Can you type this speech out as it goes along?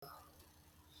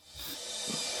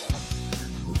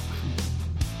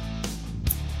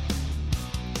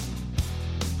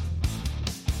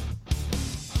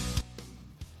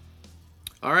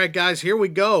All right, guys, here we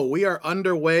go. We are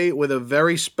underway with a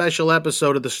very special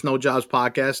episode of the SnowJobs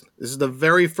podcast. This is the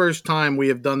very first time we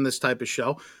have done this type of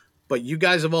show, but you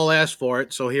guys have all asked for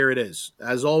it, so here it is.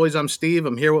 As always, I'm Steve.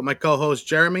 I'm here with my co-host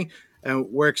Jeremy,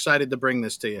 and we're excited to bring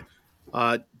this to you.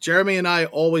 Jeremy and I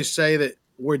always say that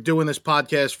we're doing this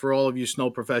podcast for all of you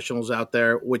snow professionals out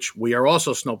there, which we are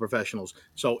also snow professionals.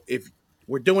 So if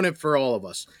we're doing it for all of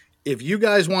us, if you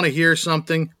guys want to hear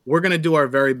something, we're going to do our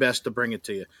very best to bring it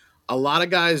to you. A lot of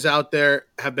guys out there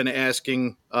have been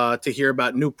asking to hear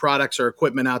about new products or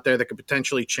equipment out there that could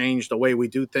potentially change the way we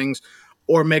do things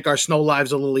or make our snow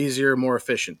lives a little easier, more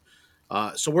efficient.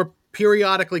 So we're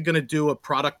periodically going to do a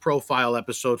product profile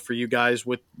episode for you guys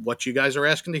with what you guys are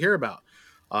asking to hear about.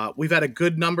 We've had a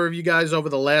good number of you guys over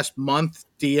the last month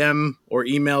DM or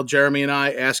email Jeremy and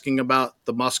I asking about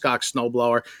the Muskox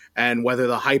Snowblower and whether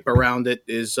the hype around it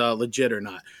is legit or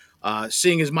not.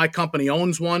 Seeing as my company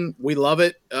owns one, we love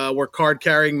it. We're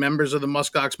card-carrying members of the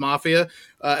Muskox Mafia,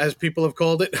 as people have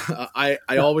called it. I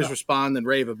always respond and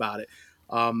rave about it.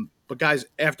 But guys,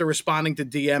 after responding to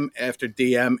DM after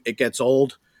DM, it gets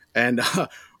old. And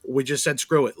we just said,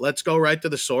 screw it. Let's go right to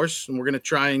the source. And we're going to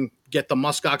try and get the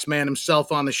Muskox man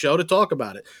himself on the show to talk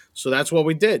about it. So that's what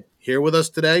we did. Here with us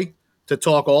today to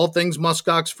talk all things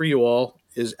Muskox for you all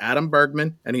is Adam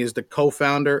Bergman, and he is the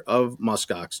co-founder of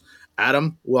Muskox.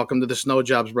 Adam, welcome to the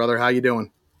SnowJobs, brother. How you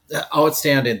doing?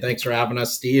 Outstanding. Thanks for having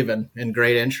us, Steve, and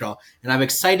great intro. And I'm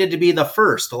excited to be the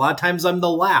first. A lot of times I'm the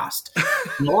last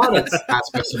in a lot of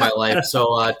aspects of my life.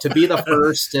 So to be the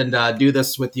first and do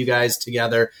this with you guys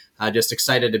together, just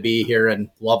excited to be here and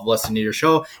love listening to your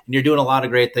show. And you're doing a lot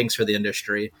of great things for the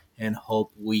industry and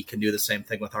hope we can do the same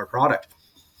thing with our product.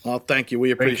 Well, thank you.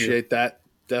 We appreciate that.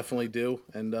 Definitely do.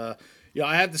 And,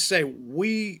 I have to say,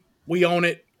 we own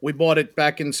it. We bought it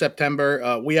back in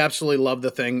September. We absolutely love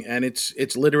the thing, and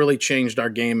it's literally changed our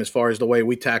game as far as the way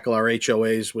we tackle our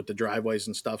HOAs with the driveways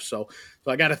and stuff. So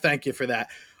I got to thank you for that.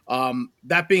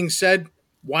 That being said,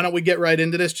 why don't we get right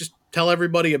into this? Just tell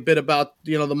everybody a bit about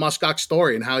the Muskox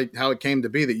story and how it came to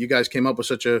be that you guys came up with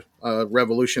such a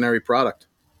revolutionary product.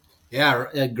 Yeah,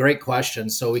 a great question.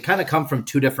 So we kind of come from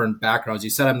two different backgrounds. You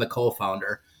said I'm the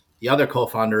co-founder. The other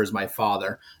co-founder is my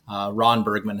father, Ron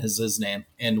Bergman is his name,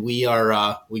 and we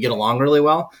get along really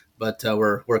well. But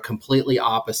we're completely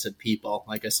opposite people.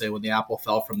 Like I say, when the apple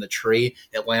fell from the tree,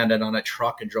 it landed on a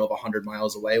truck and drove 100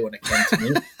 miles away. When it came to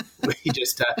me,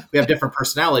 we have different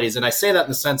personalities, and I say that in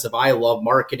the sense of I love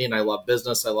marketing, I love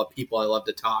business, I love people, I love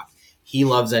to talk. He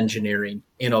loves engineering,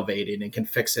 innovating, and can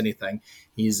fix anything.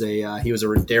 He was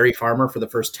a dairy farmer for the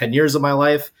first 10 years of my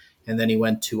life. And then he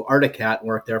went to Articat and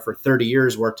worked there for 30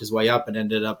 years, worked his way up and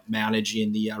ended up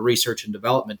managing the research and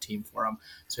development team for him.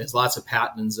 So he has lots of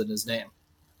patents in his name.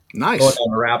 Nice. Going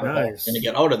down a rabbit hole. And to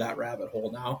get out of that rabbit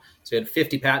hole now. So he had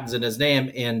 50 patents in his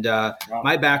name. And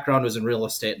my background was in real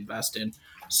estate investing.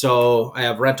 So I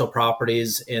have rental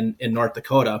properties in North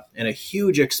Dakota. And a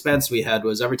huge expense we had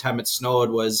was every time it snowed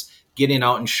was getting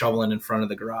out and shoveling in front of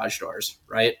the garage doors,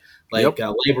 right?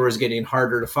 Labor was getting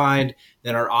harder to find.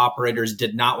 Then our operators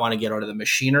did not want to get out of the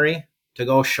machinery to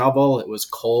go shovel. It was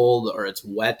cold or it's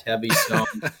wet, heavy snow.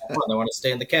 They want to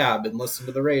stay in the cab and listen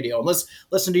to the radio and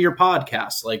listen to your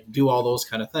podcast, like do all those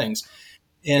kind of things.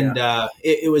 And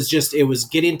it was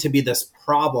getting to be this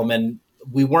problem, and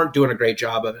we weren't doing a great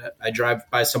job of it. I drive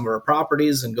by some of our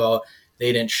properties and go,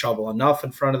 they didn't shovel enough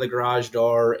in front of the garage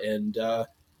door. And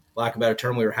lack of a better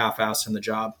term, we were half-assing the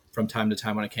job from time to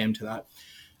time when it came to that.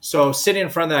 So sitting in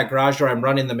front of that garage door, I'm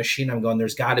running the machine. I'm going,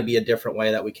 there's got to be a different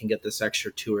way that we can get this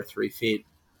extra 2 or 3 feet.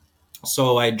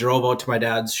 So I drove out to my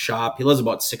dad's shop. He lives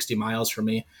about 60 miles from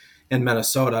me in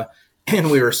Minnesota, and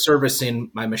we were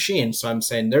servicing my machine. So I'm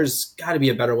saying, there's got to be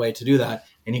a better way to do that.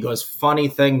 And he goes, funny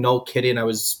thing, no kidding. I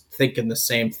was thinking the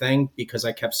same thing because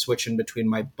I kept switching between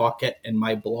my bucket and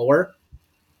my blower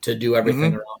to do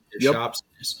everything around his shop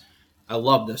space. I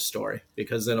love this story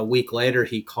because then a week later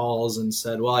he calls and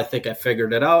said, well, I think I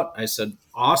figured it out. I said,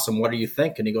 awesome. What do you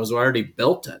think? And he goes, well, I already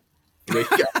built it.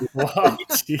 Wow,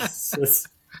 Jesus.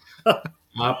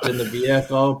 Hopped in the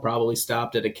vehicle, probably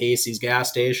stopped at a Casey's gas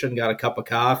station, got a cup of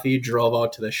coffee, drove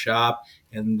out to the shop.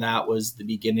 And that was the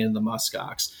beginning of the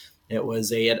Muskox. It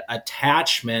was an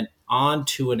attachment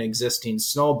onto an existing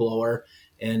snowblower.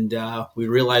 And we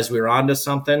realized we were onto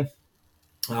something.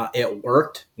 It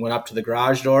worked, went up to the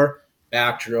garage door.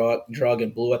 Back drug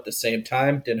and blew at the same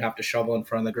time. Didn't have to shovel in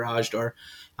front of the garage door.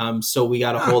 So we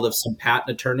got a hold of some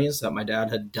patent attorneys that my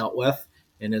dad had dealt with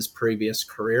in his previous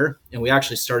career. And we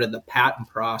actually started the patent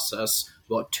process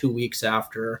about 2 weeks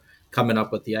after coming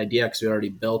up with the idea because we already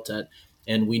built it.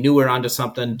 And we knew we were onto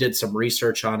something, did some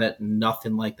research on it, and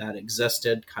nothing like that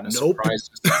existed. Kind of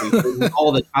surprised us. We heard it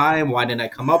all the time. Why didn't I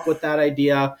come up with that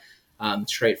idea?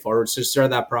 Straightforward. So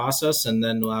started that process, and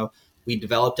then we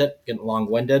developed it. Getting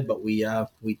long-winded, but we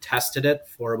tested it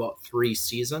for about 3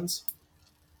 seasons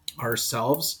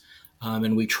ourselves,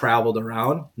 and we traveled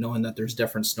around, knowing that there's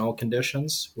different snow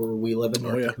conditions. Where we live in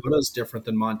North Dakota is different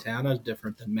than Montana,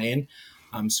 different than Maine.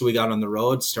 So we got on the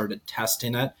road, started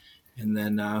testing it. And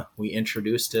then we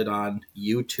introduced it on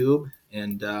YouTube,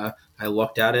 and I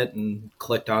looked at it and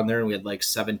clicked on there, and we had like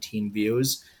 17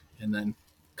 views, and then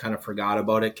kind of forgot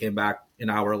about it. Came back an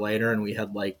hour later, and we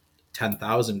had like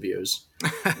 10,000 views.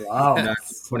 Wow! And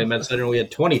 20 minutes later, we had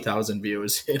 20,000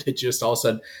 views. And it just all of a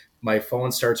sudden, my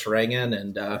phone starts ringing,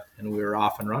 and we were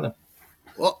off and running.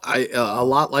 Well, a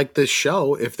lot like this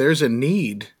show, if there's a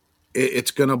need,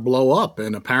 it's going to blow up.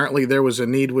 And apparently there was a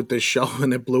need with this show,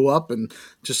 and it blew up. And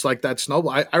just like that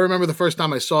snowball, I remember the first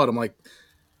time I saw it, I'm like,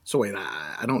 so wait,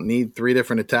 I don't need 3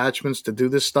 different attachments to do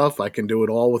this stuff. I can do it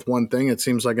all with one thing. It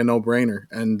seems like a no-brainer.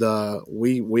 And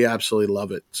we absolutely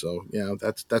love it. So,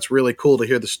 that's really cool to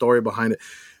hear the story behind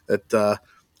it, that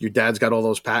your dad's got all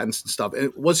those patents and stuff.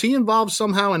 And was he involved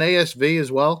somehow in ASV as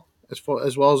well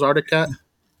as Arctic Cat?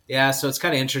 Yeah, so it's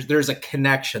kind of interesting. There's a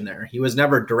connection there. He was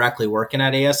never directly working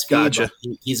at ASV, Gotcha.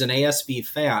 but he's an ASV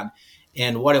fan.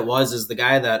 And what it was is the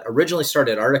guy that originally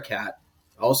started Arctic Cat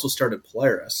also started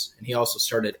Polaris, and he also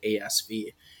started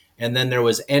ASV. And then there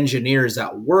was engineers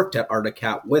that worked at Arctic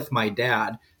Cat with my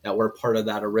dad that were part of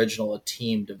that original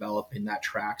team developing that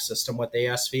track system with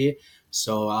ASV.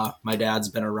 So my dad's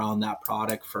been around that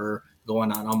product for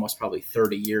going on almost probably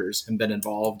 30 years and been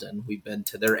involved, and we've been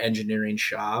to their engineering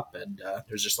shop, and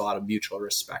there's just a lot of mutual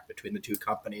respect between the two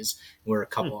companies. We're a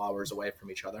couple hours away from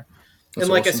each other. That's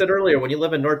and like awesome. I said earlier, when you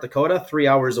live in North Dakota, 3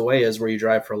 hours away is where you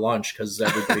drive for lunch, because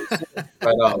everybody's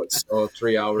spread out. So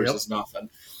 3 hours is nothing.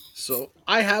 So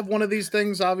I have one of these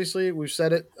things. Obviously, we've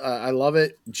said it. I love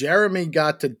it. Jeremy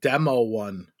got to demo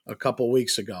one a couple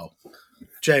weeks ago.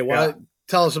 Jay,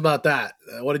 tell us about that.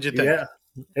 What did you think? Yeah,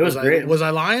 it was great. Was I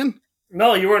lying?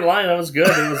 No, you weren't lying. That was good.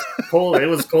 It was cold. It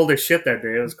was cold as shit that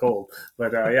day. It was cold.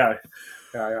 But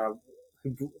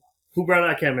who brought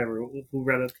it? I can't remember. Who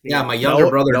brought it? Yeah, my younger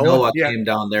brother Noah came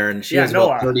down there, and she was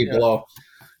about 30 below.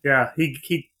 Yeah,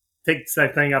 he takes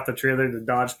that thing off the trailer. The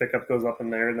Dodge pickup goes up in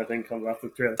there, and the thing comes off the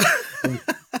trailer.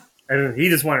 and he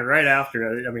just went right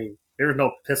after it. I mean, there was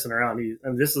no pissing around.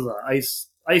 This is an ice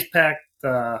packed.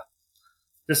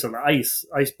 Just an ice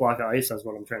block of ice. That's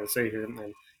what I'm trying to say here.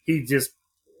 And he just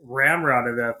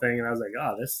ramrodded that thing, and I was like,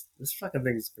 "Oh, this fucking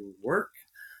thing's gonna work."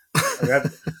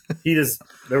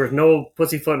 There was no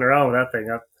pussyfooting around with that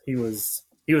thing. He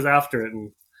was after it,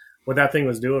 and what that thing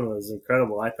was doing was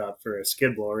incredible. I thought for a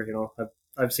skid blower,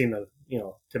 I've seen the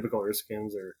typical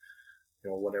Erskines or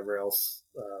whatever else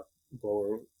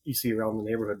blower you see around the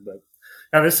neighborhood, but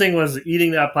now this thing was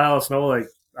eating that pile of snow like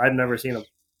I'd never seen a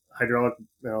hydraulic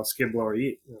skid blower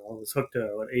eat. It was hooked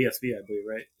to ASV, I believe,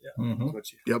 right? Yeah. Mm-hmm.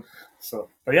 Yep. So,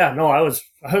 but yeah, no, I was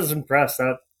impressed.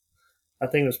 That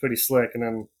thing was pretty slick, and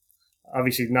then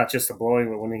obviously not just the blowing,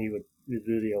 but when he would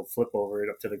do the old flip over it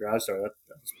up to the garage door,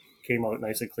 that came out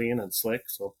nice and clean and slick.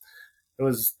 So it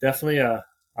was definitely a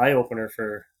eye opener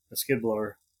for a skid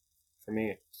blower for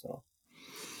me. So.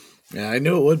 Yeah, I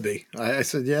knew it would be. I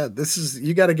said,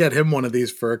 you got to get him one of these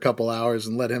for a couple hours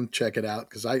and let him check it out,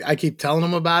 because I keep telling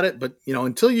him about it, but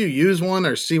until you use one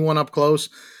or see one up close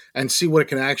and see what it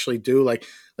can actually do, like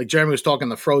Jeremy was talking,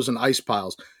 the frozen ice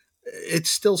piles, it's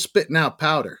still spitting out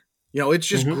powder. It's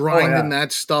just grinding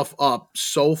that stuff up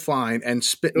so fine and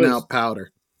spitting out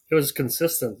powder. It was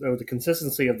consistent. The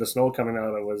consistency of the snow coming out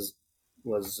of it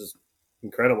was just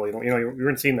incredible. You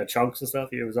weren't seeing the chunks and stuff.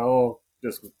 It was all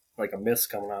just like a mist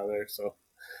coming out of there. So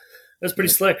it was pretty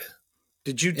slick.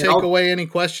 Did you take away any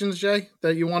questions, Jay,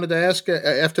 that you wanted to ask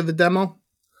after the demo?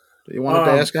 That you wanted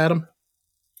to ask Adam?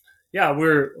 Yeah,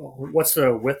 what's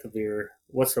the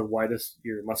widest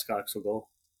your muskox will go?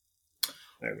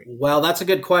 Well, that's a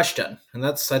good question, and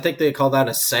I think they call that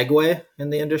a segue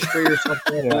in the industry or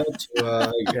something like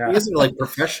that. These are like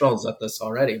professionals at this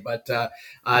already. But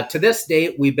to this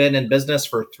date, we've been in business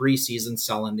for 3 seasons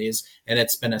selling these, and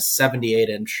it's been a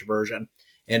 78-inch version.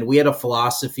 And we had a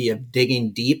philosophy of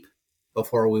digging deep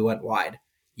before we went wide.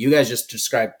 You guys just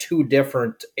described 2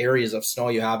 different areas of snow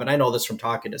you have, and I know this from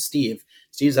talking to Steve.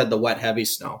 Steve's had the wet, heavy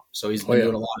snow, so he's been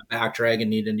doing a lot of back drag and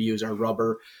needing to use our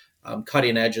rubber.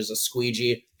 Cutting edge as a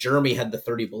squeegee. Jeremy had the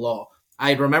 30 below.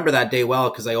 I remember that day well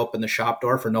because I opened the shop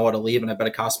door for Noah to leave, and I bet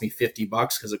it cost me $50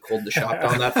 because it cooled the shop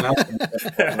down that fast.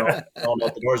 Throwing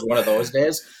out the doors one of those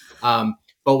days.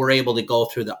 but we're able to go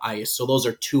through the ice. So those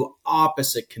are two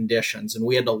opposite conditions, and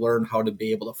we had to learn how to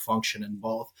be able to function in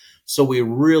both. So we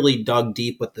really dug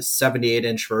deep with the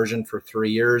 78-inch version for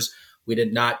 3 years. We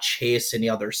did not chase any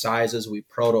other sizes. We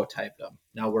prototyped them.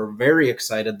 Now we're very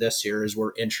excited this year as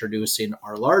we're introducing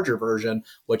our larger version,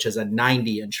 which is a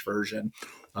 90-inch version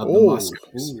of the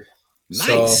Muskox.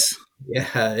 Nice. So,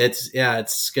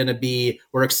 it's going to be,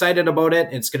 we're excited about it.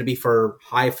 It's going to be for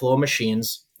high flow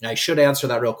machines. I should answer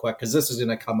that real quick because this is going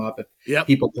to come up if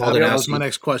people call it. That's my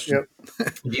next question.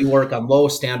 Do you work on low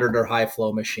standard or high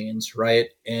flow machines, right?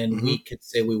 And we could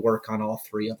say we work on all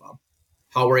three of them.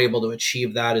 How we're able to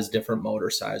achieve that is different motor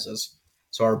sizes.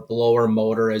 So our blower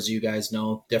motor, as you guys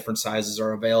know, different sizes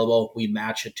are available. We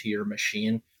match it to your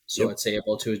machine. So it's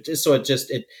able to,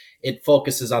 it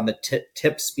focuses on the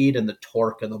tip speed and the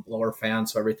torque of the blower fan.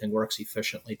 So everything works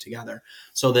efficiently together.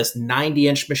 So this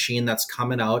 90-inch machine that's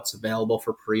coming out, it's available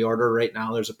for pre-order right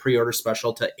now. There's a pre-order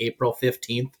special to April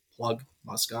 15th. Plug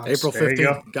Muskox. April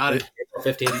 15th. Got it.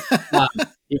 April 15th.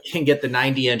 You can get the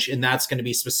 90-inch, and that's going to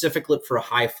be specifically for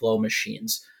high flow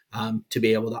machines to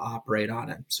be able to operate on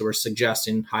it. So we're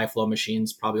suggesting high flow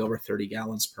machines, probably over 30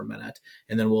 gallons per minute.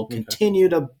 And then we'll continue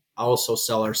to also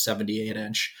sell our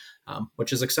 78-inch,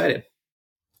 which is exciting.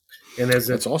 And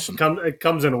that's awesome. It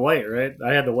comes in white, right?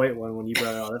 I had the white one when you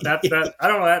brought it out. That I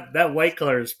don't know, that white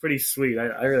color is pretty sweet.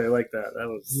 I really like that.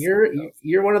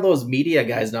 You're one of those media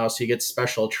guys now, so you get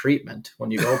special treatment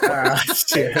when you go. It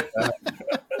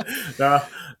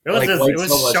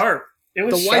was sharp.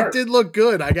 The white did look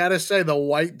good. I gotta say, the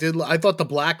white did. I thought the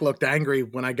black looked angry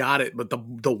when I got it, but the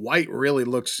white really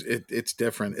looks. It's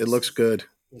different. It looks good.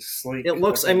 Sleek. It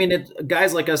looks. I mean,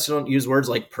 guys like us don't use words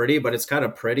like pretty, but it's kind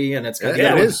of pretty, and it's got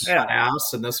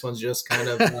ass, and this one's just kind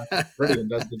of pretty and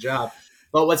does the job.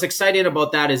 But what's exciting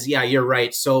about that is, you're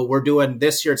right. So we're doing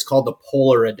this year. It's called the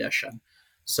Polar Edition.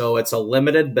 So it's a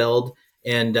limited build.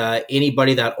 And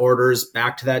anybody that orders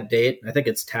back to that date, I think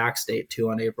it's tax date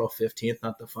too on April 15th,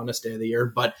 not the funnest day of the year,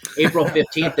 but April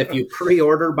 15th, if you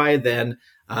pre-order by then,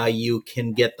 you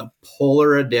can get the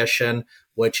Polar Edition,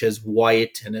 which is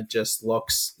white, and it just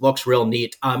looks real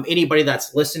neat. Anybody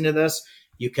that's listening to this,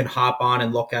 you can hop on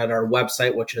and look at our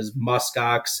website, which is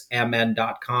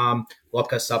muskoxmn.com.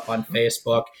 Look us up on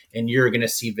Facebook, and you're going to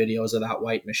see videos of that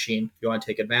white machine. If you want to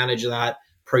take advantage of that,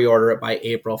 pre-order it by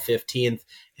April 15th.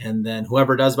 And then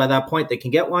whoever does by that point, they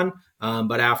can get one.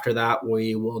 But after that,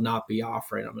 we will not be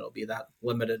offering them. It'll be that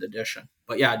limited edition.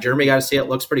 But Jeremy, got to see it.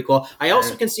 Looks pretty cool. I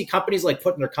also can see companies like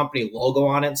putting their company logo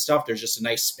on it and stuff. There's just a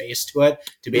nice space to it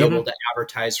to be able to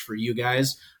advertise for you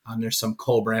guys. There's some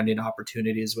co-branding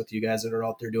opportunities with you guys that are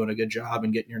out there doing a good job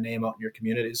and getting your name out in your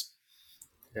communities.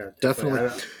 Yeah, definitely.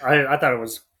 I thought it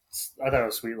was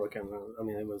sweet looking. I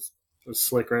mean, it was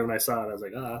slick right when I saw it. I was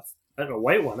like, I have a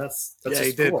white one. That's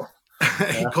just cool.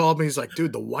 He called me. He's like,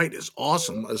 dude, the white is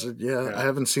awesome. I said, I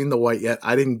haven't seen the white yet.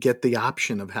 I didn't get the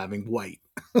option of having white.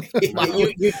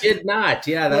 You did not.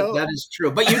 Yeah, that is true.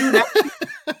 But you do that.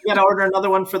 You got to order another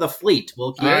one for the fleet.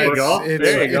 There you go.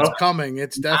 It's coming.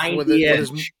 It's definitely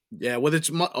with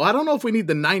its. I don't know if we need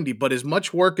the 90, but as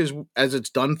much work as it's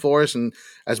done for us, and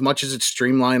as much as it's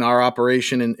streamlined our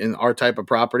operation in our type of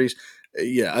properties,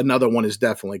 another one is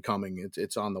definitely coming.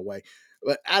 It's on the way.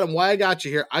 But Adam, why I got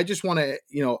you here, I just want to,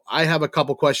 I have a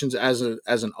couple questions as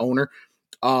an owner.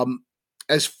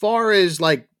 As far as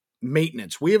like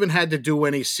maintenance, we haven't had to do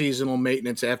any seasonal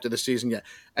maintenance after the season yet.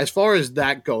 As far as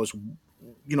that goes,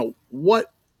 what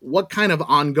kind of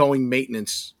ongoing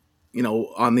maintenance,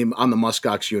 on the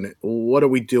Muskox unit? What are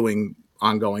we doing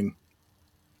ongoing?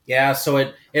 Yeah, so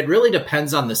it really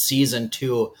depends on the season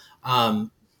too.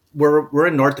 We're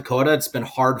in North Dakota. It's been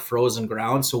hard frozen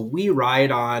ground. So we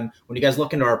ride on, when you guys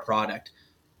look into our product,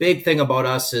 big thing about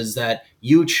us is that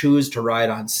you choose to ride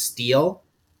on steel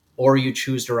or you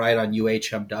choose to ride on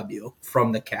UHMW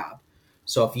from the cab.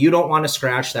 So if you don't want to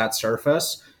scratch that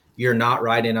surface, you're not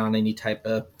riding on any type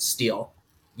of steel.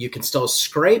 You can still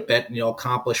scrape it and you'll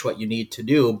accomplish what you need to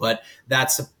do, but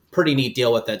that's a pretty neat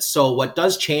deal with it. So what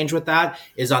does change with that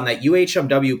is on that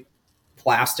UHMW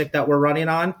plastic that we're running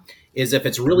on, is if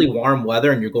it's really warm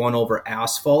weather and you're going over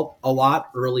asphalt a lot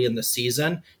early in the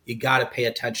season, you got to pay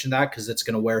attention to that because it's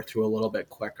going to wear through a little bit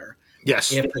quicker.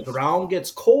 Yes. If the ground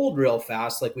gets cold real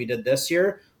fast, like we did this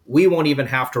year, we won't even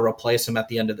have to replace them at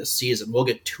the end of the season. We'll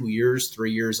get 2 years, 3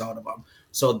 years out of them.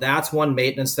 So that's one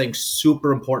maintenance thing,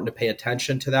 super important to pay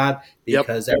attention to that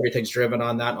because everything's driven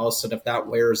on that. And all of a sudden, if that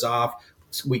wears off,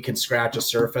 we can scratch a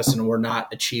surface and we're not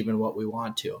achieving what we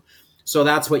want to. So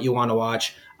that's what you want to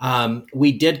watch.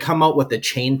 We did come out with a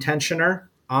chain tensioner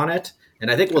on it. And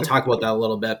I think we'll talk about that a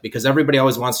little bit because everybody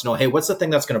always wants to know, hey, what's the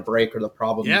thing that's going to break or the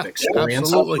problem you've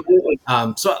experienced? Absolutely.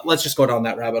 So let's just go down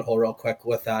that rabbit hole real quick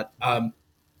with that.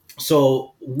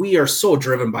 So we are so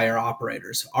driven by our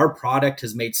operators. Our product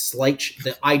has made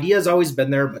the idea has always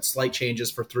been there, but slight changes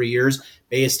for 3 years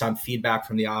based on feedback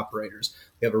from the operators.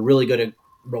 We have a really good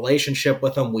relationship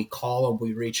with them. We call them,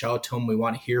 we reach out to them. We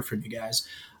want to hear from you guys.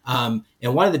 And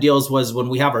one of the deals was when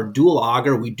we have our dual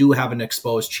auger, we do have an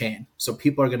exposed chain. So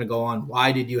people are going to go on,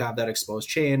 why did you have that exposed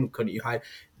chain? Couldn't you hide?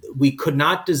 We could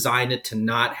not design it to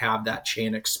not have that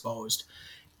chain exposed.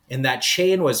 And that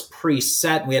chain was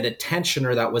preset. We had a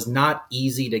tensioner that was not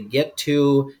easy to get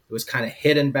to. It was kind of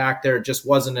hidden back there. It just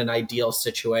wasn't an ideal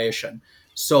situation.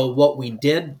 So what we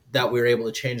did that we were able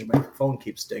to change, my phone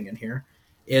keeps dinging here,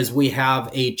 is we have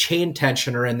a chain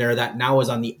tensioner in there that now is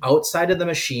on the outside of the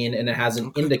machine and it has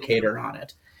an indicator on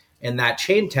it. And that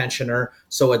chain tensioner,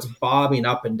 so it's bobbing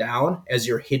up and down as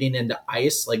you're hitting into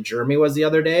ice like Jeremy was the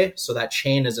other day. So that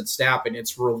chain isn't snapping.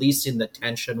 It's releasing the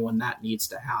tension when that needs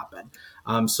to happen.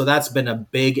 So that's been a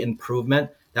big improvement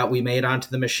that we made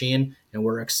onto the machine, and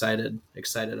we're excited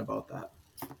about that.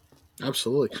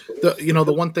 Absolutely.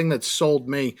 The one thing that sold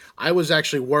me, I was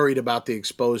actually worried about the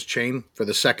exposed chain for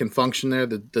the second function there,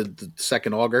 the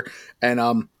second auger.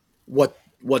 And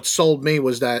what sold me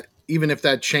was that even if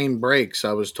that chain breaks,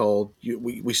 I was told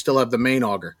we still have the main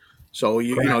auger. So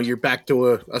you're back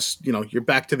to you're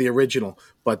back to the original,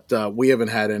 but we haven't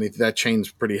had any. That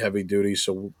chain's pretty heavy duty,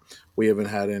 so we haven't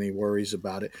had any worries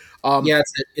about it.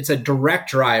 It's a direct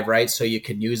drive, right? So you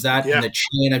can use that. Yeah. And the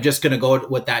chain, I'm just going to go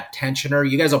with that tensioner.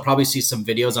 You guys will probably see some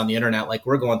videos on the internet, like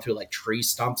we're going through like tree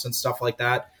stumps and stuff like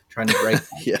that, trying to break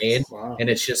the chain, and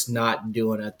it's just not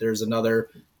doing it. There's another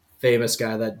famous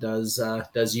guy that does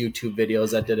YouTube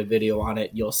videos that did a video on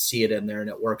it. You'll see it in there, and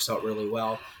it works out really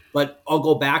well. But I'll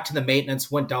go back to the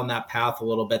maintenance, went down that path a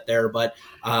little bit there, but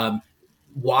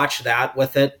watch that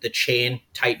with it, the chain,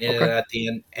 tightening it at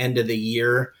the end of the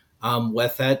year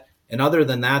with it. And other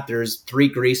than that, there's 3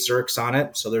 grease zerks on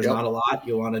it. So there's not a lot.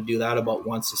 You'll want to do that about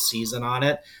once a season on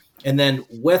it. And then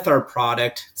with our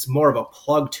product, it's more of a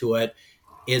plug to it,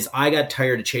 is I got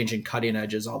tired of changing cutting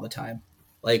edges all the time.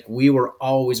 Like we were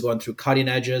always going through cutting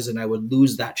edges and I would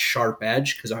lose that sharp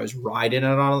edge because I was riding it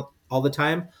on all the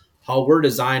time. How we're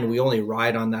designed, we only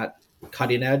ride on that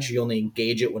cutting edge. You only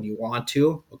engage it when you want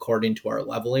to, according to our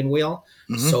leveling wheel.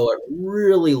 Mm-hmm. So it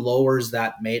really lowers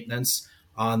that maintenance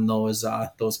on those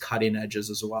cutting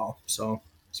edges as well. So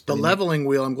the leveling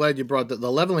wheel, I'm glad you brought that.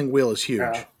 The leveling wheel is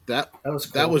huge. That was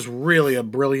cool. That was really a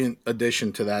brilliant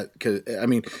addition to that. Because I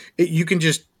mean, you can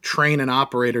just train an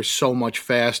operator so much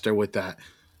faster with that.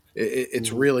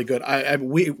 It's really good.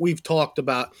 We've talked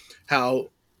about how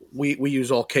we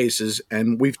use all cases,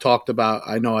 and we've talked about,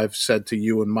 I know I've said to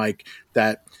you and Mike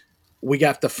that we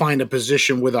have to find a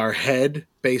position with our head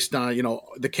based on,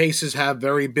 the cases have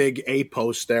very big A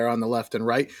posts there on the left and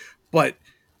right. But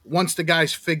once the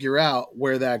guys figure out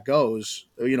where that goes,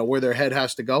 where their head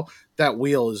has to go, that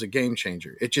wheel is a game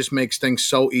changer. It just makes things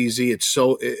so easy.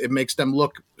 It makes them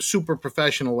look super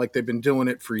professional, like they've been doing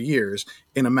it for years.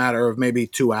 In a matter of maybe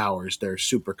 2 hours, they're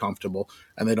super comfortable,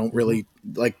 and they don't really,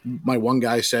 like my one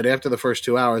guy said, after the first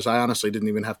 2 hours, I honestly didn't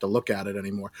even have to look at it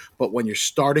anymore. But when you're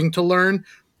starting to learn,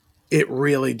 it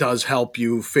really does help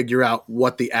you figure out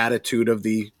what the attitude of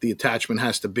the attachment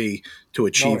has to be to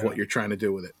achieve what you're trying to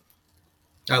do with it.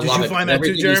 I love it. Did you find that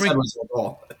too, Jeremy?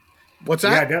 What's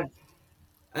that?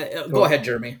 Yeah, go ahead,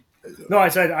 Jeremy. No, I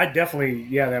said I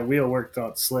definitely, that wheel worked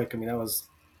out slick. I mean, that was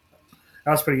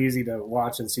pretty easy to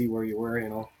watch and see where you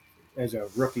were, as a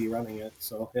rookie running it.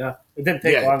 So yeah, it didn't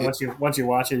take long. Once you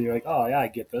watch it, you're like, oh yeah, I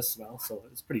get this now. So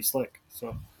it's pretty slick.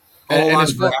 So all on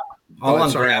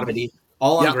gravity.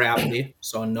 All on gravity,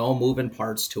 so no moving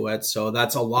parts to it. So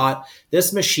that's a lot.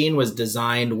 This machine was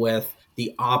designed with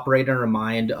the operator in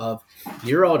mind of,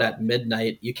 you're out at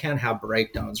midnight, you can't have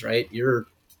breakdowns, right? You're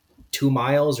 2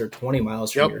 miles or 20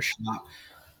 miles from your shop.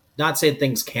 Not saying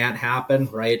things can't happen,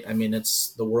 right? I mean,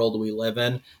 it's the world we live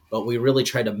in, but we really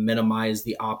try to minimize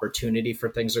the opportunity for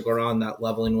things to go wrong. That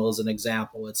leveling wheel is an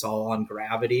example. It's all on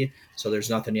gravity, so there's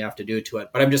nothing you have to do to it.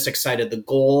 But I'm just excited. The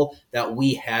goal that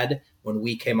we had when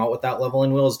we came out with that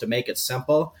leveling wheel is to make it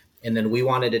simple. And then we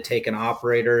wanted to take an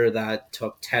operator that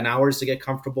took 10 hours to get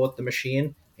comfortable with the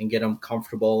machine and get them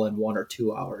comfortable in 1 or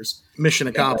 2 hours. Mission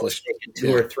accomplished.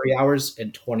 2 or 3 hours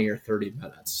in 20 or 30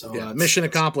 minutes. So mission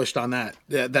accomplished on that.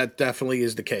 That definitely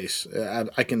is the case.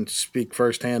 I can speak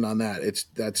firsthand on that.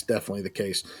 That's definitely the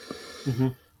case. Mm-hmm.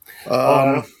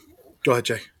 Go ahead,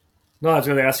 Jay. No, I was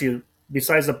going to ask you,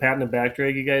 besides the patented back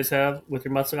drag you guys have with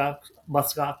your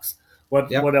Muskox,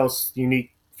 what else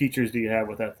unique features do you have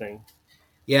with that thing?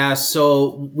 Yeah,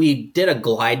 so we did a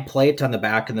glide plate on the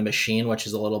back of the machine, which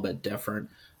is a little bit different.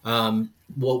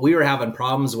 What we were having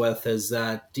problems with is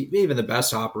that even the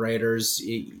best operators,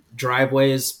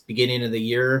 driveways, beginning of the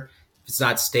year, if it's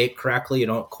not staked correctly, you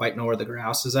don't quite know where the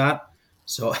grass is at.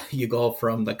 So you go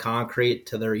from the concrete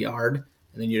to their yard,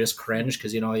 and then you just cringe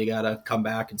because you got to come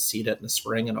back and seed it in the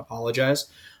spring and apologize.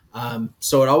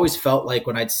 So it always felt like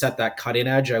when I'd set that cutting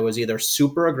edge, I was either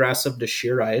super aggressive to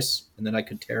shear ice, and then I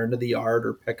could tear into the yard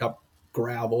or pick up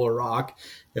gravel or rock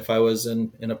if I was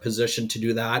in a position to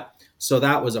do that. So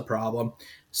that was a problem.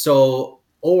 So,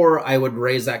 or I would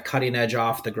raise that cutting edge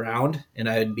off the ground and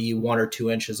I'd be 1 or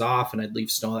 2 inches off and I'd leave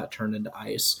snow that turned into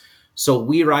ice. So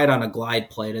we ride on a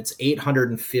glide plate. It's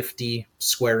 850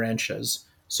 square inches.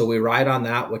 So we ride on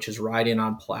that, which is riding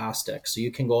on plastic. So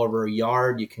you can go over a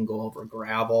yard, you can go over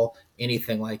gravel,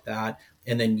 anything like that.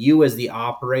 And then you as the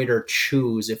operator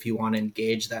choose if you want to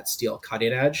engage that steel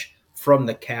cutting edge from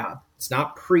the cab. It's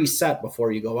not preset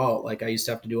before you go out like I used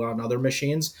to have to do on other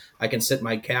machines. I can sit in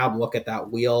my cab, look at that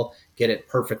wheel, get it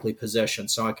perfectly positioned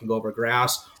so I can go over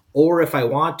grass. Or if I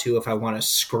want to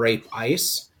scrape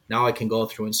ice, now I can go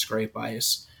through and scrape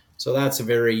ice. So that's a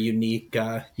very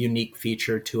unique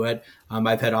feature to it.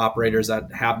 I've had operators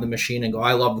that have the machine and go,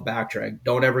 I love the back drag.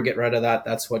 Don't ever get rid of that.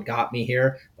 That's what got me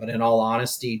here. But in all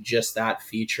honesty, just that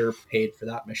feature paid for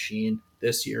that machine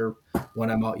this year when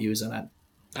I'm out using it.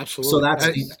 Absolutely. So that's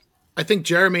I think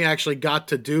Jeremy actually got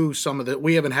to do some of the.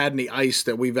 We haven't had any ice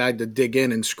that we've had to dig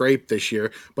in and scrape this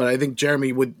year, but I think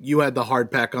Jeremy, you had the hard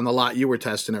pack on the lot. You were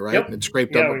testing it, right? Yep. And it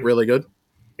scraped up really good.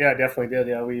 Yeah, definitely did.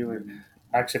 Yeah, we were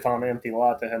actually found an empty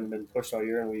lot that hadn't been pushed all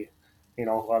year, and we, a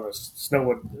lot of snow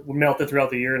would melt it throughout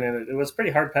the year, and it was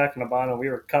pretty hard pack on the bottom. We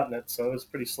were cutting it, so it was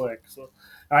pretty slick. So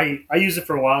I used it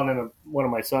for a while, and then one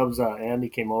of my subs, Andy,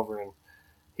 came over and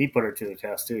he put her to the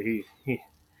test too. He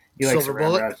likes Silver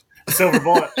bullet. Silver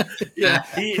bullet. Yeah,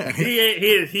 he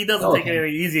doesn't take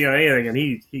anything easy on anything, and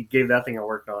he gave that thing a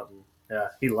workout, and yeah,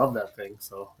 he loved that thing.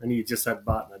 So, and he just had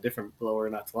bought a different blower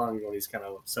not too long ago, and he's kind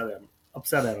of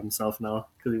upset at himself now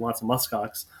because he wants a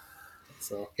Muskox.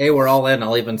 So hey, we're all in.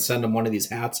 I'll even send him one of these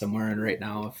hats I'm wearing right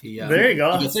now. If he there you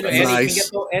go,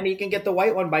 and he can get the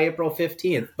white one by April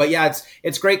 15th. But yeah,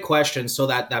 it's great question. So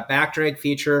that back drag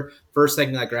feature, first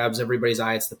thing that grabs everybody's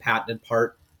eye, it's the patented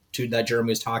part that Jeremy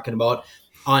was talking about.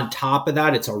 On top of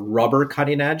that, it's a rubber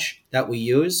cutting edge that we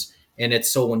use. And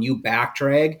it's so when you back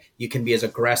drag, you can be as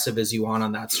aggressive as you want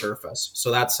on that surface.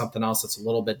 So that's something else that's a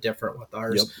little bit different with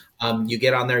ours. Yep. You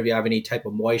get on there if you have any type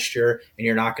of moisture and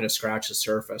you're not going to scratch the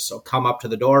surface. So come up to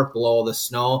the door, blow the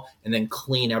snow, and then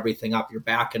clean everything up. You're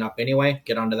backing up anyway.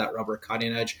 Get onto that rubber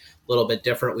cutting edge. A little bit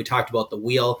different. We talked about the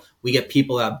wheel. We get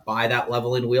people that buy that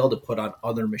leveling wheel to put on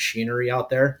other machinery out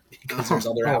there because there's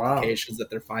other applications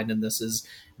that they're finding this is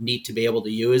neat to be able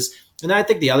to use. And I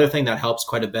think the other thing that helps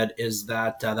quite a bit is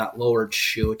that lowered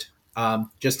chute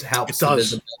just helps the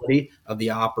visibility of the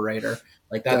operator.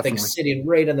 Like that thing sitting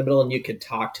right in the middle and you can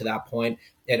talk to that point.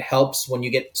 It helps when you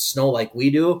get snow like we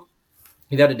do.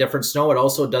 You've got a different snow. It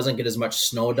also doesn't get as much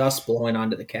snow dust blowing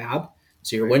onto the cab.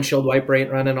 So your windshield wiper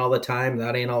ain't running all the time.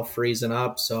 That ain't all freezing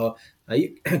up. So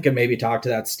you can maybe talk to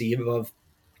that, Steve, of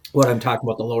what I'm talking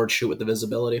about, the lowered chute with the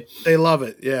visibility. They love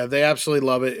it. Yeah, they absolutely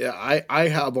love it. I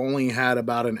have only had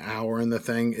about an hour in the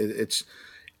thing.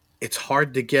 It's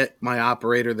hard to get my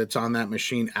operator that's on that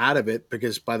machine out of it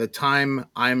because by the time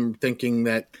I'm thinking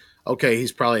that, okay,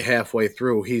 he's probably halfway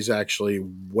through, he's actually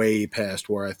way past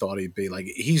where I thought he'd be. Like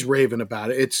he's raving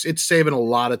about it. It's saving a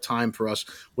lot of time for us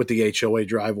with the HOA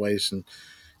driveways, and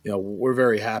we're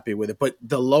very happy with it. But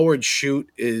the lowered chute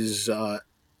is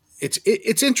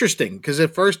it's interesting because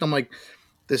at first I'm like,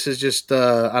 this is just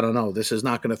I don't know, this is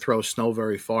not going to throw snow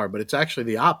very far, but it's actually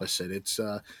the opposite. It's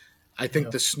I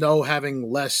think the snow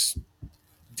having less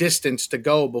distance to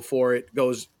go before it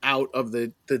goes out of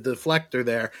the deflector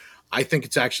there, I think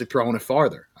it's actually throwing it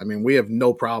farther. I mean, we have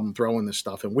no problem throwing this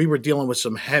stuff, and we were dealing with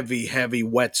some heavy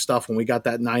wet stuff when we got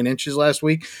that 9 inches last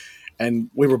week, and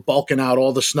we were bulking out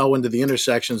all the snow into the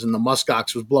intersections, and the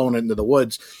muskox was blowing it into the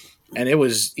woods. And it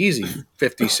was easy,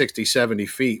 50, 60, 70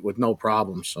 feet with no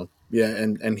problems. So, yeah,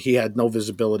 and he had no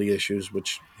visibility issues,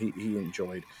 which he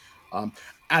enjoyed.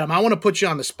 Adam, I want to put you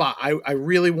on the spot.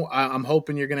 I'm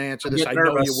hoping you're going to answer this. I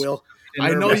know you will.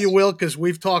 I know you will because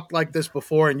we've talked like this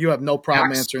before, and you have no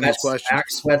problem answering this question. Back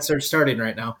sweats are starting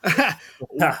right now.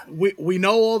 we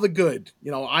know all the good.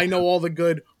 I know all the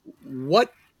good.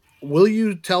 What will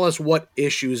you tell us? What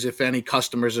issues, if any,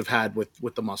 customers have had with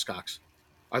the muskox?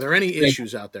 Are there any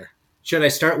issues out there? Should I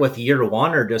start with year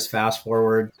one or just fast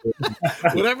forward?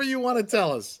 Whatever you want to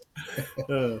tell us.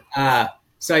 So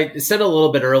I said a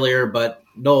little bit earlier, but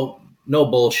no no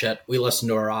bullshit. We listen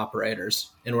to our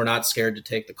operators, and we're not scared to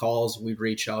take the calls. We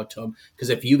reach out to them because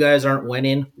if you guys aren't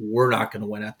winning, we're not going to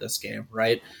win at this game,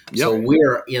 right? Yep. So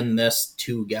we're in this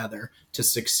together to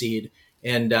succeed.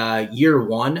 And year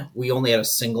one, we only had a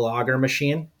single auger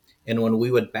machine. And when we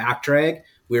would back drag,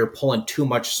 we were pulling too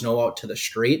much snow out to the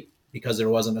street because there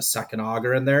wasn't a second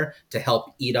auger in there to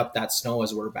help eat up that snow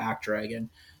as we're back dragging.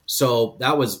 So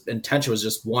that was intention, was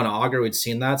just one auger. We'd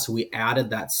seen that. So we added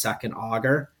that second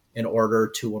auger in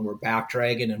order to when we're back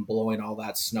dragging and blowing all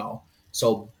that snow.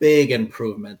 So big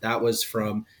improvement. That was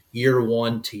from year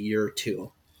one to year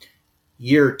two.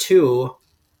 Year two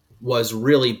was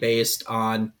really based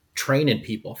on training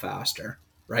people faster,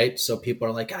 right? So people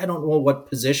are like, I don't know what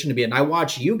position to be in. I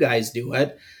watch you guys do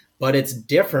it, but it's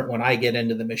different when I get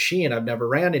into the machine. I've never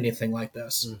ran anything like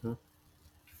this. Mm-hmm.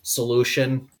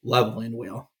 Solution, leveling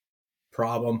wheel.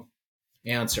 Problem,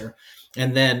 answer.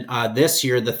 And then this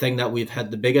year, the thing that we've had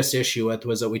the biggest issue with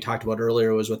was that we talked about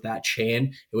earlier was with that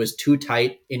chain. It was too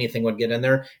tight. Anything would get in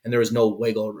there and there was no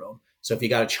wiggle room. So if you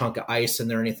got a chunk of ice in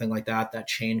there or anything like that, that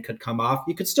chain could come off.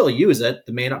 You could still use it,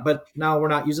 but now we're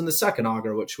not using the second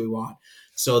auger, which we want.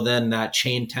 So then that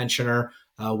chain tensioner,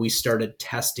 we started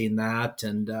testing that,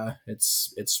 and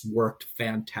it's worked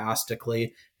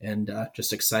fantastically, and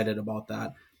just excited about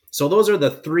that. So those are the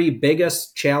three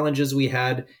biggest challenges we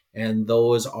had, and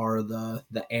those are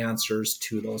the answers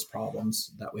to those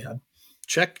problems that we had.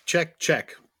 Check, check,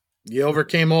 check. You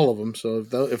overcame all of them. So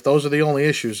if those are the only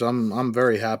issues, I'm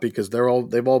very happy because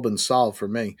they've all been solved for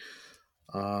me.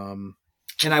 And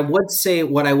I would say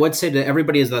what I would say to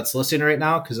everybody is that's listening right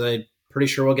now, because I'm pretty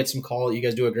sure we'll get some call. You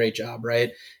guys do a great job,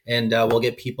 right? And we'll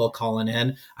get people calling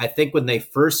in. I think when they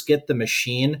first get the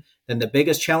machine, then the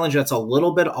biggest challenge that's a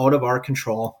little bit out of our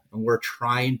control, and we're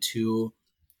trying to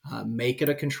make it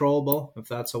a controllable, if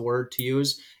that's a word to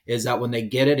use, is that when they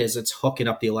get it, is it's hooking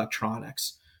up the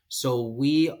electronics. So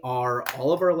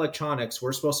all of our electronics,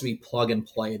 we're supposed to be plug and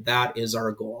play. That is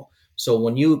our goal. So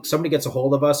when somebody gets a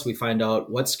hold of us, we find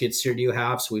out what skid steer do you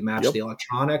have. So we match the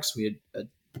electronics. We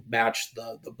match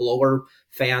the blower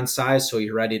fan size. So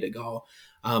you're ready to go.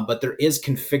 But there is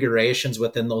configurations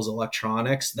within those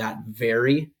electronics that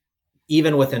vary.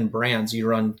 Even within brands, you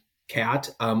run CAT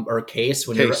or case.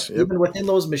 Even within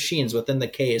those machines, within the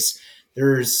case,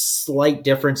 there's slight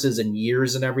differences in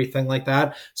years and everything like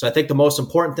that. So I think the most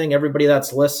important thing, everybody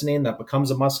that's listening that becomes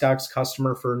a Muskox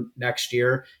customer for next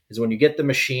year, is when you get the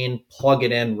machine, plug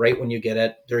it in right when you get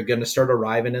it. They're going to start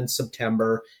arriving in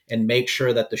September, and make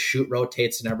sure that the chute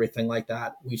rotates and everything like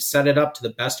that. We've set it up to the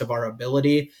best of our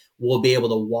ability. We'll be able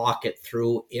to walk it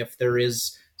through if there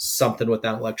is something with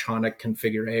that electronic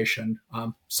configuration.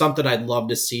 Something I'd love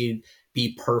to see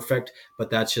be perfect, but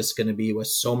that's just going to be with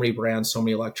so many brands, so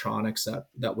many electronics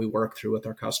that we work through with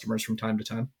our customers from time to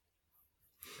time.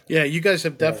 Yeah, you guys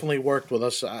have definitely worked with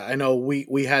us. I know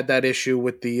we had that issue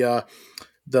with the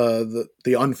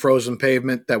unfrozen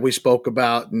pavement that we spoke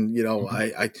about, and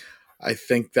I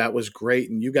think that was great.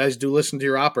 And you guys do listen to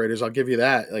your operators. I'll give you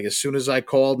that. Like, as soon as I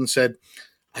called and said,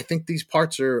 I think these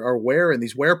parts are wearing,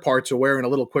 these wear parts are wearing a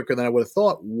little quicker than I would have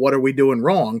thought. What are we doing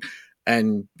wrong?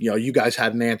 And, you guys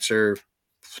had an answer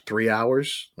 3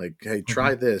 hours. Like, hey,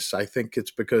 try this. I think it's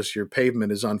because your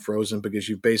pavement is unfrozen because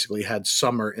you've basically had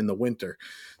summer in the winter.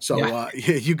 So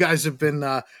you guys have been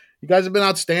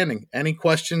outstanding. Any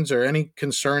questions or any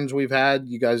concerns we've had,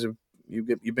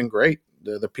 you've been great.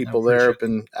 The people there have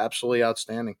been absolutely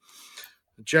outstanding.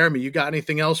 Jeremy, you got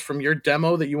anything else from your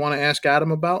demo that you want to ask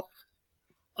Adam about?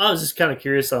 I was just kind of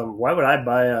curious. Why would I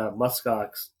buy a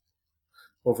Muskox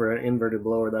over an inverted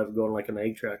blower that would go on like an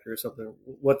egg tractor or something?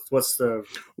 What's the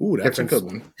that's difference? A good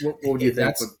one. What would you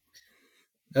think?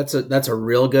 That's a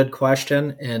real good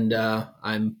question, and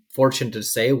I'm fortunate to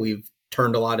say we've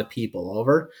turned a lot of people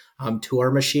over to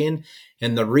our machine,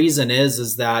 and the reason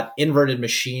is that inverted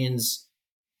machines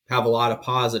have a lot of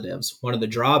positives. One of the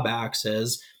drawbacks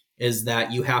is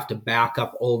that you have to back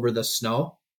up over the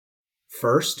snow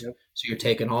first. Yep. So you're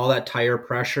taking all that tire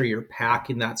pressure, you're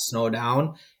packing that snow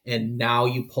down, and now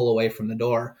you pull away from the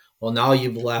door. Well, now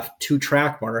you've left two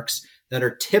track marks that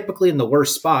are typically in the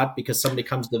worst spot because somebody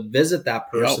comes to visit that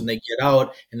person, They get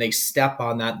out and they step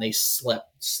on that and they slip.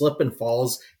 Slip and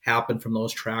falls happen from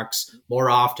those tracks more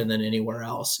often than anywhere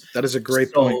else. That is a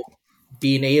great point.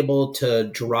 Being able to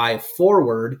drive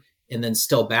forward and then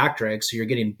still back drag, so you're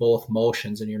getting both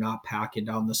motions and you're not packing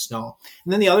down the snow.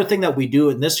 And then the other thing that we do,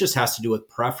 and this just has to do with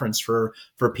preference for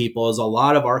people, is a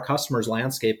lot of our customers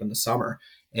landscape in the summer,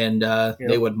 and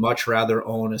they would much rather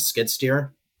own a skid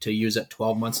steer to use it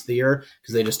 12 months of the year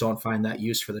because they just don't find that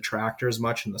use for the tractor as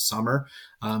much in the summer.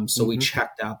 So we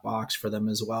check that box for them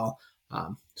as well.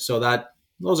 So that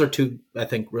those are two, I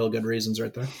think, real good reasons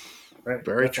right there. Right.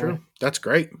 Very Definitely. true. That's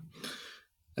great.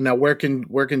 And now where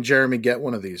can Jeremy get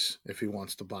one of these if he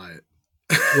wants to buy it?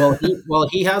 Well,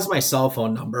 he has my cell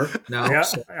phone number now. Yeah,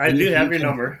 so I do have your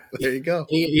number. There you go.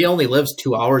 He only lives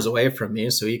 2 hours away from me,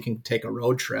 so he can take a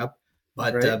road trip.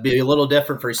 But Right. be a little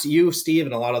different for you, Steve,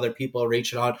 and a lot of other people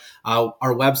reaching out.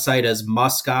 Our website is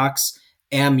Muskox,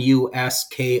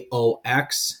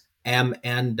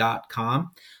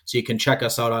 MuskoxMN.com. So you can check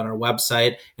us out on our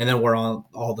website, and then we're on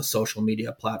all the social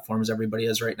media platforms. Everybody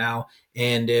is right now.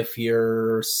 And if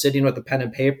you're sitting with a pen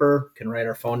and paper, you can write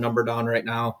our phone number down right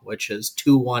now, which is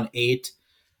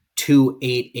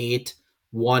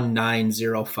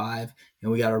 218-288-1905.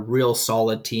 And we got a real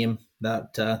solid team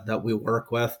that we work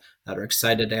with that are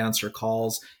excited to answer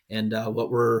calls. And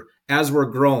as we're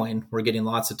growing, we're getting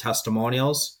lots of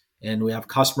testimonials, and we have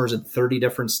customers in 30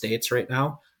 different states right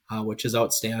now, which is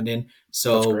outstanding.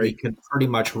 So we can pretty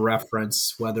much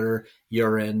reference whether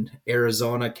you're in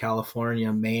Arizona,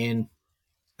 California, Maine,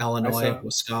 Illinois,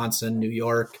 Wisconsin, New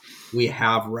York. We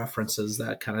have references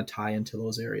that kind of tie into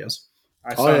those areas.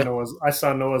 I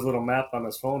saw Noah's little map on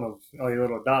his phone of all your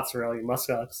little dots where all your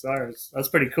muskox are. That's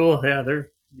pretty cool. Yeah,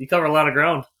 you cover a lot of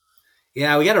ground.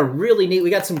 Yeah, we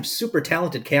got some super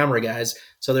talented camera guys.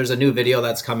 So there's a new video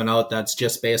that's coming out that's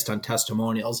just based on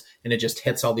testimonials, and it just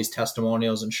hits all these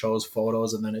testimonials and shows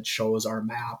photos, and then it shows our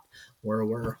map where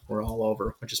we're all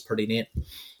over, which is pretty neat.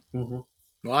 Mm-hmm.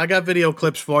 Well, I got video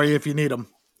clips for you if you need them.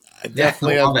 I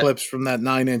definitely have clips from that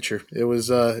 9-incher. It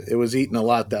was eating a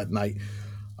lot that night.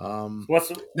 One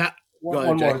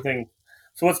more thing.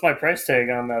 So what's my price tag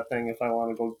on that thing if I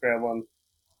want to go grab one?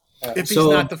 If he's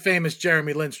not the famous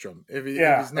Jeremy Lindstrom, if he's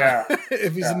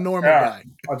a normal guy.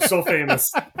 I'm so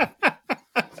famous.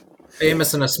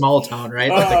 Famous in a small town, right?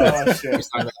 Oh, shit.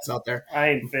 That's out there. I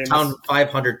ain't famous. Town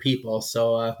 500 people,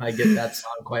 so I get that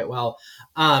sound quite well.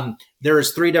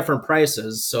 There's 3 different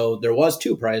prices. So there was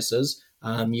 2 prices.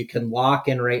 You can lock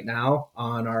in right now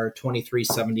on our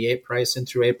 $23.78 pricing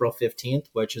through April 15th,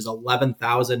 which is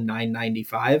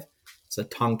 $11,995. It's a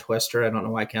tongue twister. I don't know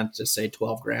why I can't just say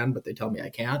 12 grand, but they tell me I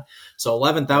can't. So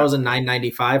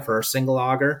 $11,995 for our single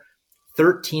auger,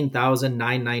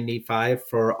 $13,995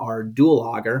 for our dual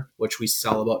auger, which we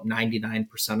sell about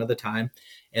 99% of the time.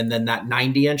 And then that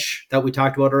 90-inch that we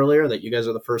talked about earlier, that you guys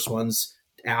are the first ones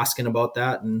asking about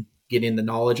that and getting the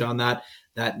knowledge on that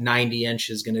 90-inch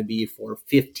is going to be for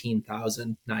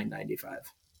 $15,995.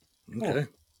 Okay.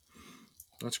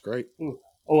 That's great. Ooh.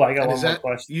 Oh, I got one more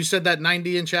question. You said that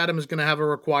 90-inch, Adam, is going to have a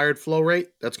required flow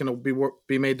rate? That's going to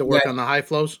be made to work on the high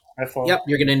flows? High flow. Yep,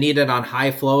 you're going to need it on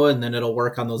high flow, and then it'll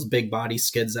work on those big body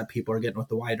skids that people are getting with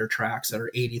the wider tracks that are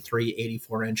 83,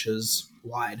 84 inches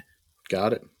wide.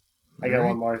 Got it. I got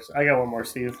one more,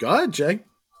 Steve. Go ahead, Jay.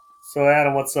 So,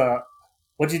 Adam,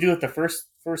 what'd you do with the first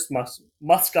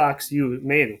muskox you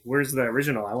made? Where's the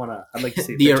original? I'd like to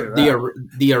see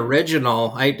the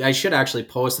original. I should actually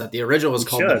post that. The original was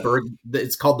called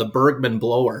it's called the Bergman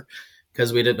blower,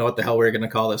 because we didn't know what the hell we were going to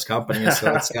call this company.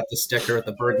 So it's got the sticker with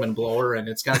the Bergman blower, and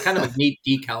it's got kind of a neat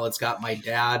decal. It's got my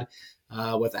dad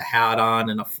with a hat on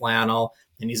and a flannel,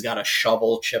 and he's got a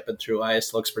shovel chipping through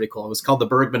ice. Looks pretty cool. It was called the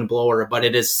Bergman blower, but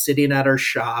it is sitting at our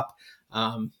shop,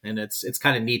 and it's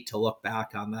kind of neat to look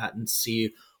back on that and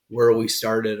see where we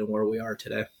started and where we are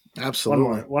today.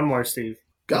 Absolutely. One more, Steve.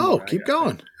 Keep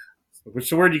going.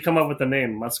 So where did you come up with the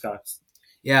name Muskox?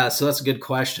 Yeah, so that's a good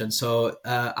question. So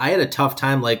I had a tough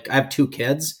time. Like, I have 2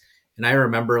 kids, and I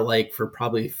remember for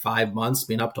probably 5 months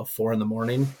being up till 4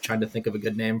 a.m. trying to think of a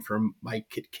good name for my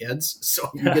kids. So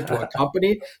you get to a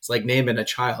company, it's like naming a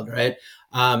child, right?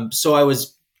 So I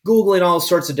was Googling all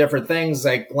sorts of different things.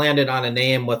 I landed on a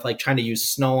name with trying to use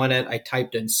snow in it. I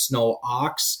typed in snow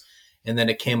ox, and then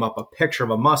it came up a picture of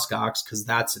a muskox because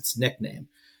that's its nickname.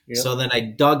 Yep. So then I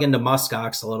dug into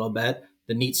muskox a little bit.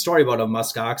 The neat story about a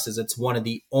muskox is it's one of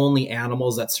the only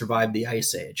animals that survived the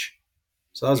Ice Age.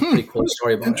 So that was a pretty cool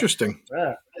story about Interesting.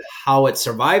 it. How it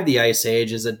survived the Ice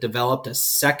Age is it developed a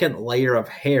second layer of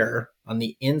hair on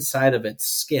the inside of its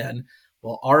skin.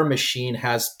 Well, our machine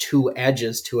has 2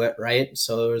 edges to it, right?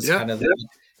 So there was kind of the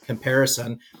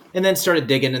comparison, and then started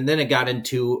digging, and then it got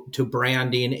into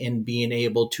branding and being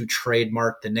able to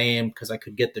trademark the name, because I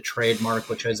could get the trademark,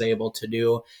 which I was able to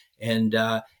do. And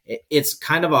it's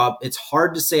kind of it's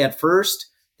hard to say at first.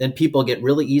 Then people get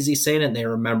really easy saying it and they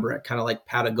remember it, kind of like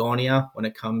Patagonia when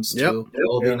it comes to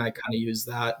clothing. I kind of use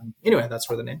that. And anyway, that's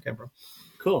where the name came from.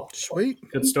 Cool. Sweet.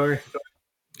 Good story.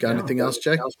 Got anything else,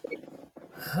 Jay?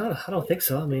 I don't think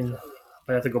so. I mean,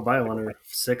 I have to go buy one or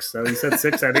 6. So you said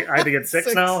 6. I had to get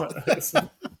 6 now.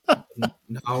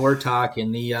 Now we're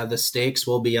talking. The stakes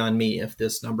will be on me if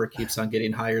this number keeps on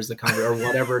getting higher as the convert or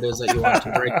whatever it is that you want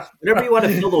to break. Whatever you want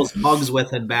to fill those mugs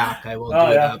with and back, I will do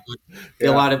that. But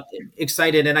feel a lot of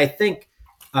excited, and I think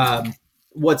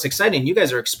what's exciting you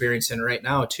guys are experiencing right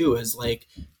now too is like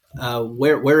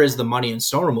where is the money in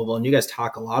snow removal, and you guys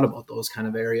talk a lot about those kind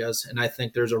of areas, and I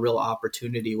think there's a real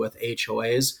opportunity with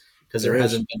HOAs because there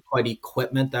hasn't been quite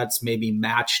equipment that's maybe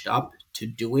matched up to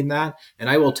doing that. And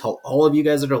I will tell all of you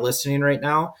guys that are listening right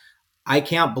now, I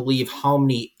can't believe how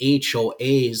many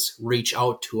HOAs reach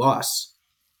out to us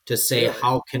to say,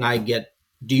 how can I do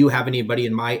you have anybody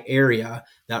in my area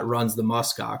that runs the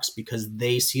Muskox? Because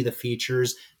they see the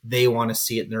features, they want to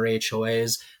see it in their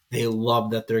HOAs. They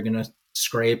love that they're going to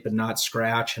scrape and not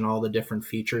scratch and all the different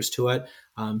features to it.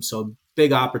 So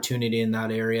big opportunity in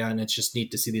that area. And it's just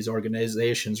neat to see these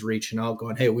organizations reaching out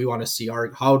going, hey, we want to see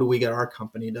how do we get our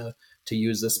company to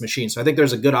use this machine? So I think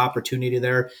there's a good opportunity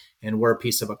there, and we're a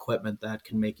piece of equipment that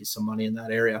can make you some money in that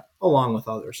area along with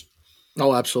others.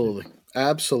 Oh, absolutely.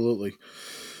 Absolutely.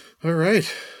 All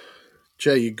right.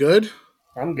 Jay, you good?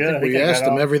 I'm good. We asked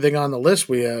him everything on the list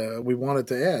we wanted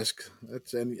to ask.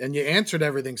 And you answered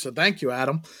everything. So thank you,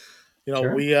 Adam.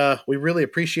 We really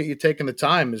appreciate you taking the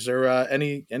time. Is there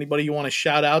anybody you want to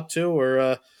shout out to,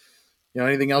 or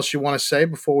anything else you want to say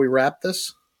before we wrap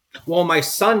this? Well, my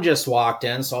son just walked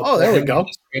in, so there we go.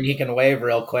 And he can wave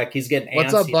real quick. He's getting antsy.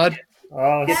 What's up, bud?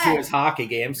 Get to his hockey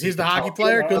games. He's the hockey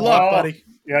player. Good luck, buddy.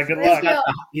 Yeah, good luck.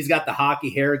 He's got the hockey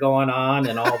hair going on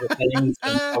and all the things,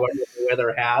 and wear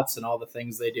their hats and all the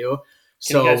things they do.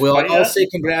 So I'll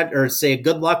say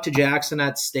good luck to Jackson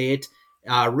at state.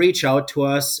 Reach out to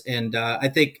us, and I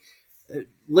think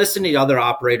listen to other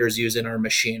operators using our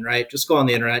machine. Right, just go on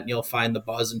the internet and you'll find the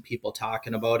buzz and people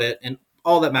talking about it. And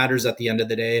all that matters at the end of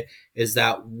the day is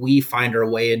that we find our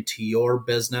way into your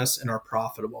business and are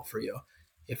profitable for you.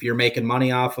 If you're making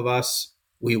money off of us,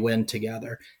 we win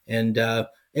together, and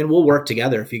we'll work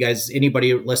together. If you guys,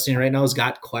 anybody listening right now has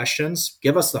got questions,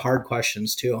 give us the hard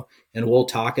questions too, and we'll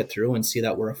talk it through and see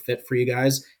that we're a fit for you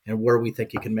guys and where we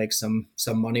think you can make some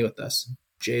money with this.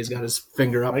 Jay's got his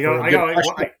finger up.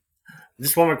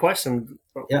 Just one more question.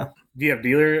 Yeah. Do you have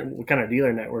dealer? What kind of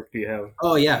dealer network do you have?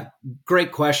 Oh yeah,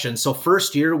 great question. So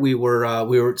first year we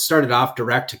were started off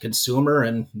direct to consumer,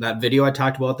 and that video I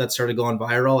talked about that started going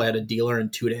viral. I had a dealer in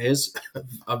 2 days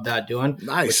of that doing,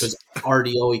 nice. Which was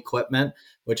RDO Equipment,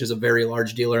 which is a very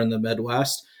large dealer in the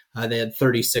Midwest. They had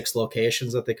 36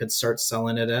 locations that they could start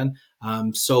selling it in.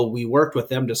 So we worked with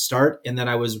them to start, and then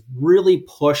I was really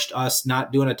pushed us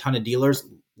not doing a ton of dealers,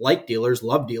 like dealers,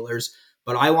 love dealers.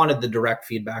 But I wanted the direct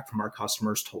feedback from our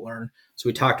customers to learn. So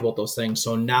we talked about those things.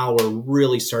 So now we're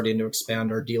really starting to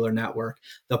expand our dealer network.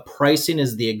 The pricing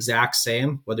is the exact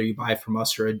same, whether you buy from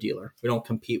us or a dealer. We don't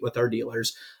compete with our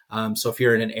dealers. So if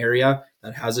you're in an area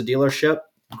that has a dealership,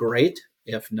 great.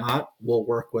 If not, we'll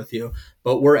work with you.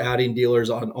 But we're adding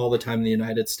dealers on all the time in the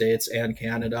United States and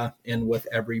Canada, and with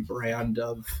every brand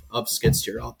of skid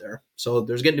steer out there. So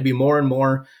there's getting to be more and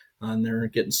more, and they're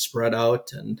getting spread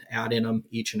out and adding them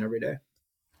each and every day.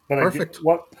 But perfect.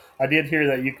 I did hear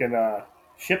that you can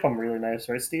ship them really nice,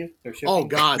 right, Steve? Oh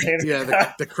God,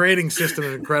 yeah. The crating system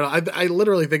is incredible. I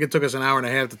literally think it took us an hour and a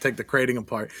half to take the crating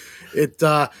apart.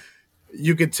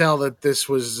 You could tell that this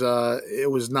was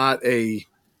it was not a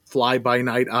fly by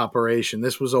night operation.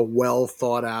 This was a well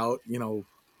thought out,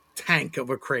 tank of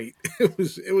a crate. It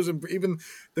was even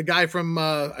the guy from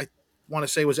I want to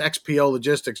say it was XPO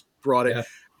Logistics brought it,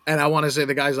 and I want to say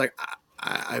the guy's like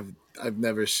I've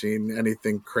never seen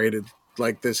anything crated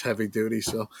like this heavy duty.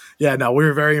 So yeah, no, we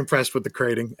were very impressed with the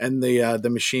crating, and the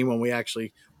machine when we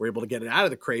actually were able to get it out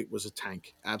of the crate was a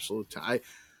tank. Absolute tank.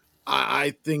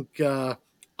 I think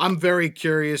I'm very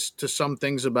curious to some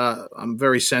things I'm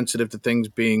very sensitive to things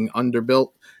being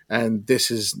underbuilt, and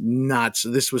this is not. So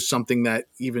this was something that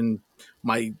even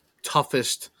my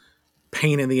toughest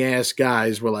pain in the ass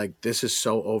guys were like, this is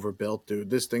so overbuilt, dude.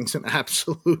 This thing's an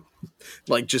absolute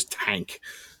just tank.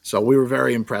 So we were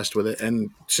very impressed with it. And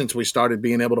since we started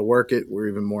being able to work it, we're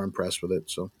even more impressed with it.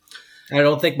 So I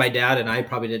don't think my dad and I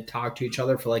probably did talk to each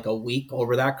other for like a week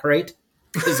over that crate,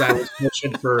 because I was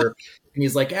pushing and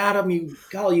he's like, Adam,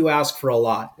 you ask for a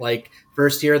lot. Like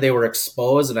first year they were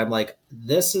exposed, and I'm like,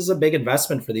 this is a big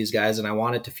investment for these guys. And I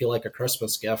want it to feel like a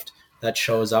Christmas gift that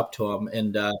shows up to them.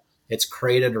 And, it's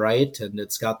crated right, and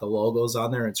it's got the logos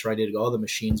on there. It's ready to go. The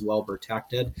machine's well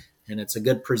protected, and it's a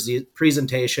good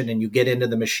presentation, and you get into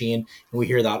the machine, and we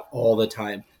hear that all the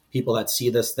time. People that see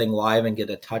this thing live and get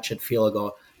to touch it, feel it,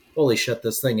 go, holy shit,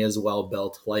 this thing is well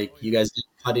built. Like you guys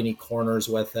didn't cut any corners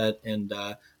with it, and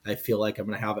I feel like I'm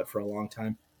going to have it for a long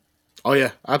time. Oh,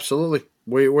 yeah, absolutely.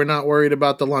 We're not worried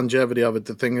about the longevity of it.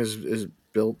 The thing is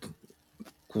built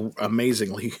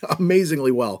amazingly,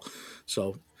 amazingly well.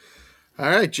 So, all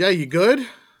right, Jay, you good?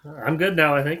 I'm good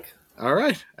now, I think. All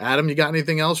right, Adam, you got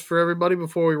anything else for everybody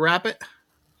before we wrap it?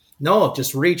 No,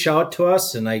 just reach out to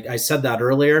us. And I said that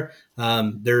earlier.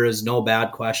 There is no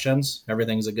bad questions.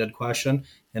 Everything's a good question.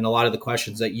 And a lot of the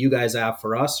questions that you guys have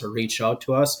for us or reach out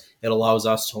to us, it allows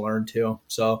us to learn too.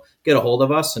 So get a hold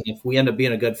of us. And if we end up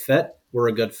being a good fit, we're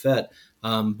a good fit.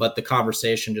 But the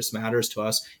conversation just matters to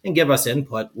us and give us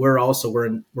input. We're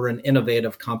an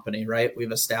innovative company, right?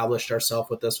 We've established ourselves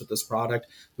with this product.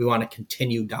 We want to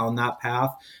continue down that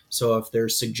path. So if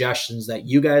there's suggestions that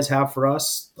you guys have for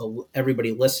us,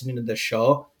 everybody listening to the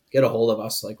show, get a hold of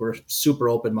us. Like, we're super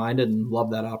open-minded and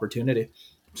love that opportunity.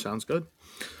 Sounds good.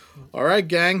 All right,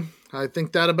 gang. I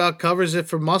think that about covers it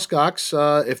for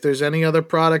Muskox. If there's any other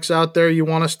products out there you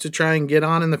want us to try and get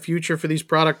on in the future for these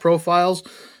product profiles,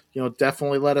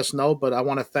 definitely let us know. But I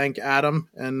want to thank Adam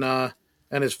and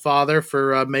his father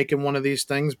for making one of these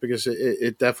things, because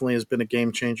it definitely has been a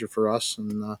game changer for us,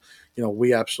 and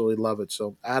we absolutely love it.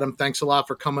 So, Adam, thanks a lot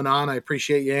for coming on. I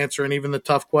appreciate you answering even the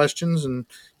tough questions, and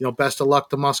best of luck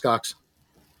to Muskox.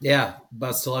 Yeah,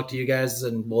 best of luck to you guys,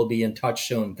 and we'll be in touch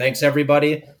soon. Thanks,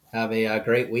 everybody. Have a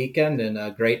great weekend and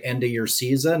a great end of your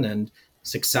season, and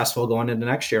successful going into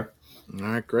next year. All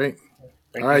right, great.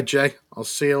 All right, Jay, I'll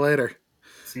see you later.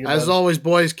 See you, As always,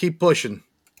 boys, keep pushing.